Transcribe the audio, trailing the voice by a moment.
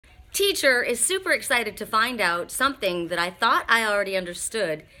teacher is super excited to find out something that I thought I already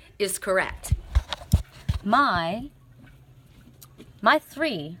understood is correct. My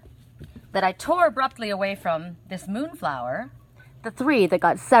three that I tore abruptly away from this moonflower, the three that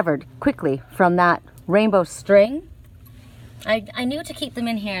got severed quickly from that rainbow string, I knew to keep them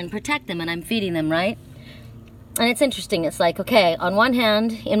in here and protect them, and I'm feeding them, right? And it's interesting. It's like, okay, on one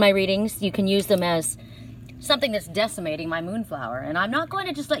hand, in my readings, you can use them as something that's decimating my moonflower, and I'm not going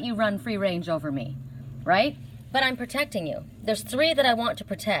to just let you run free range over me, right? But I'm protecting you. There's three that I want to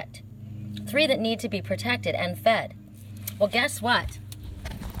protect. Three that need to be protected and fed. Well, guess what?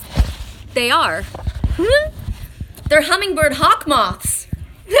 They are. They're Hummingbird Hawk Moths.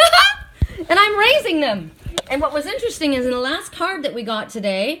 And I'm raising them. And what was interesting is in the last card that we got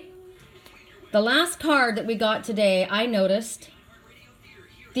today, I noticed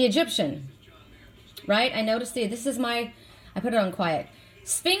the Egyptian, right? I noticed this is I put it on quiet.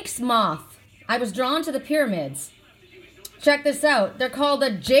 Sphinx moth. I was drawn to the pyramids. Check this out. They're called a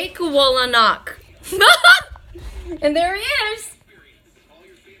Jakewalanak. And there he is.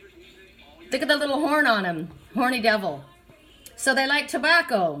 Look at the little horn on him. Horny devil. So they like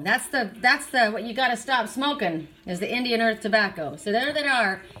tobacco. That's the what you gotta stop smoking is the Indian earth tobacco. So there they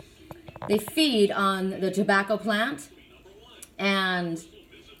are. They feed on the tobacco plant. And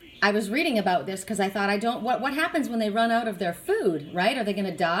I was reading about this because I thought what happens when they run out of their food, right? Are they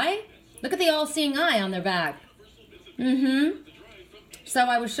gonna die? Look at the all-seeing eye on their back. So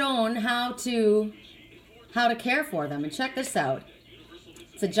I was shown how to care for them. And check this out.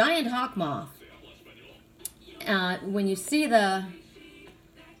 It's a giant hawk moth. When you see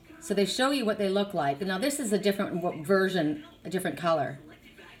so they show you what they look like. Now this is a different version, a different color.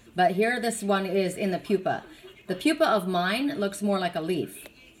 But here this one is in the pupa. The pupa of mine looks more like a leaf.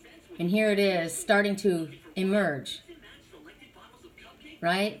 And here it is starting to emerge.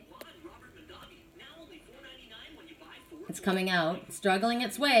 Right? It's coming out, struggling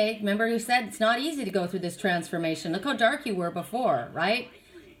its way. Remember who said it's not easy to go through this transformation. Look how dark you were before, right?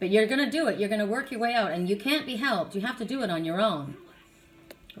 But you're going to do it. You're going to work your way out. And you can't be helped. You have to do it on your own.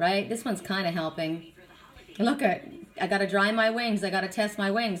 Right? This one's kind of helping. Look at, I got to dry my wings. I got to test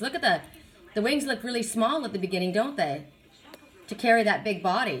my wings. Look at the wings look really small at the beginning, don't they? To carry that big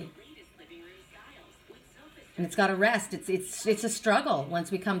body. And it's got to rest. It's a struggle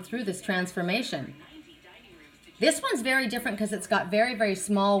once we come through this transformation. This one's very different because it's got very, very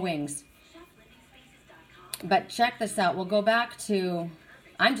small wings. But check this out. We'll go back to...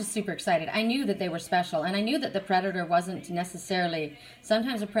 I'm just super excited. I knew that they were special, and I knew that the predator wasn't necessarily...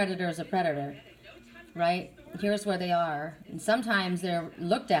 Sometimes a predator is a predator, right? Here's where they are. And sometimes they're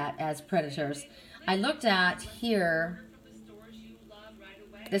looked at as predators. I looked at here...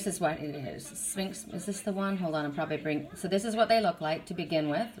 This is what it is. Sphinx, is this the one? Hold on, I'm probably bring... So this is what they look like to begin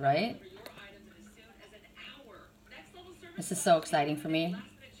with, right? This is so exciting for me.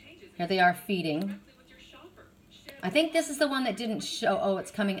 Here they are feeding. I think this is the one that didn't show. Oh,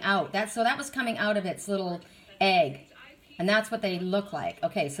 it's coming out. So that was coming out of its little egg. And that's what they look like.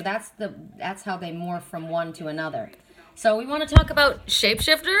 Okay, so that's how they morph from one to another. So we want to talk about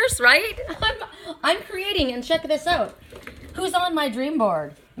shapeshifters, right? I'm creating, and check this out. Who's on my dream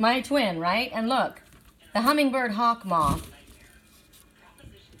board? My twin, right? And look, the Hummingbird Hawk Moth.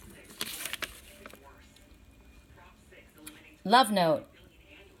 Love note.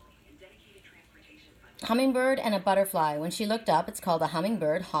 Hummingbird and a butterfly. When she looked up, it's called a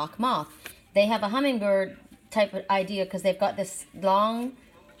Hummingbird Hawk Moth. They have a hummingbird type of idea because they've got this long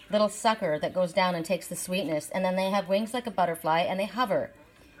little sucker that goes down and takes the sweetness. And then they have wings like a butterfly and they hover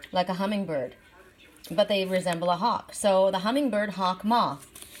like a hummingbird. But they resemble a hawk. So the Hummingbird Hawk Moth.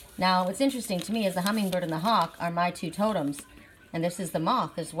 Now, what's interesting to me is the hummingbird and the hawk are my two totems. And this is the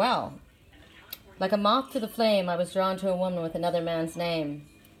moth as well. Like a moth to the flame, I was drawn to a woman with another man's name.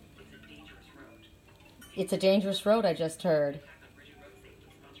 It's a dangerous road, I just heard.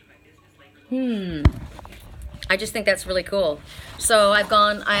 I just think that's really cool. So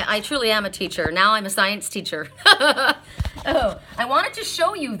I truly am a teacher. Now I'm a science teacher. Oh, I wanted to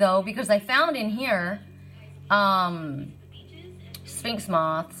show you though, because I found in here, Sphinx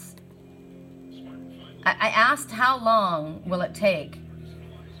moths. I asked how long will it take.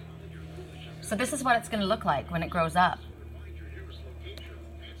 So this is what it's going to look like when it grows up.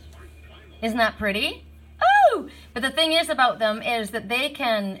 Isn't that pretty? Oh! But the thing is about them is that they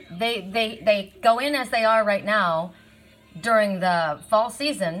go in as they are right now during the fall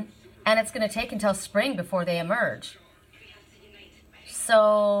season, and it's going to take until spring before they emerge.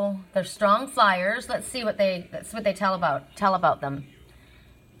 So they're strong fliers. Let's see what they tell about them.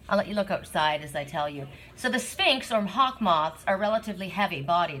 I'll let you look outside as I tell you. So the sphinx or hawk moths are relatively heavy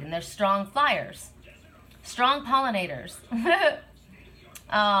bodied and they're strong flyers, strong pollinators.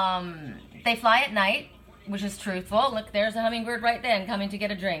 They fly at night, which is truthful. Look, there's a hummingbird right then coming to get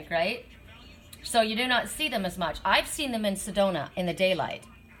a drink, right? So you do not see them as much. I've seen them in Sedona in the daylight.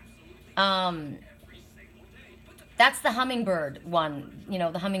 That's the hummingbird one, you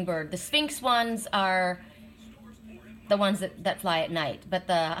know, the hummingbird. The sphinx ones are the ones that fly at night. But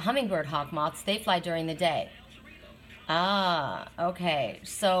the hummingbird hawk moths, they fly during the day. Ah, okay.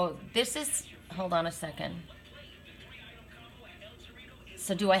 So this is, hold on a second.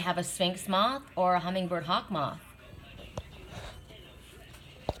 So do I have a sphinx moth or a hummingbird hawk moth?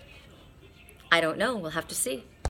 I don't know. We'll have to see.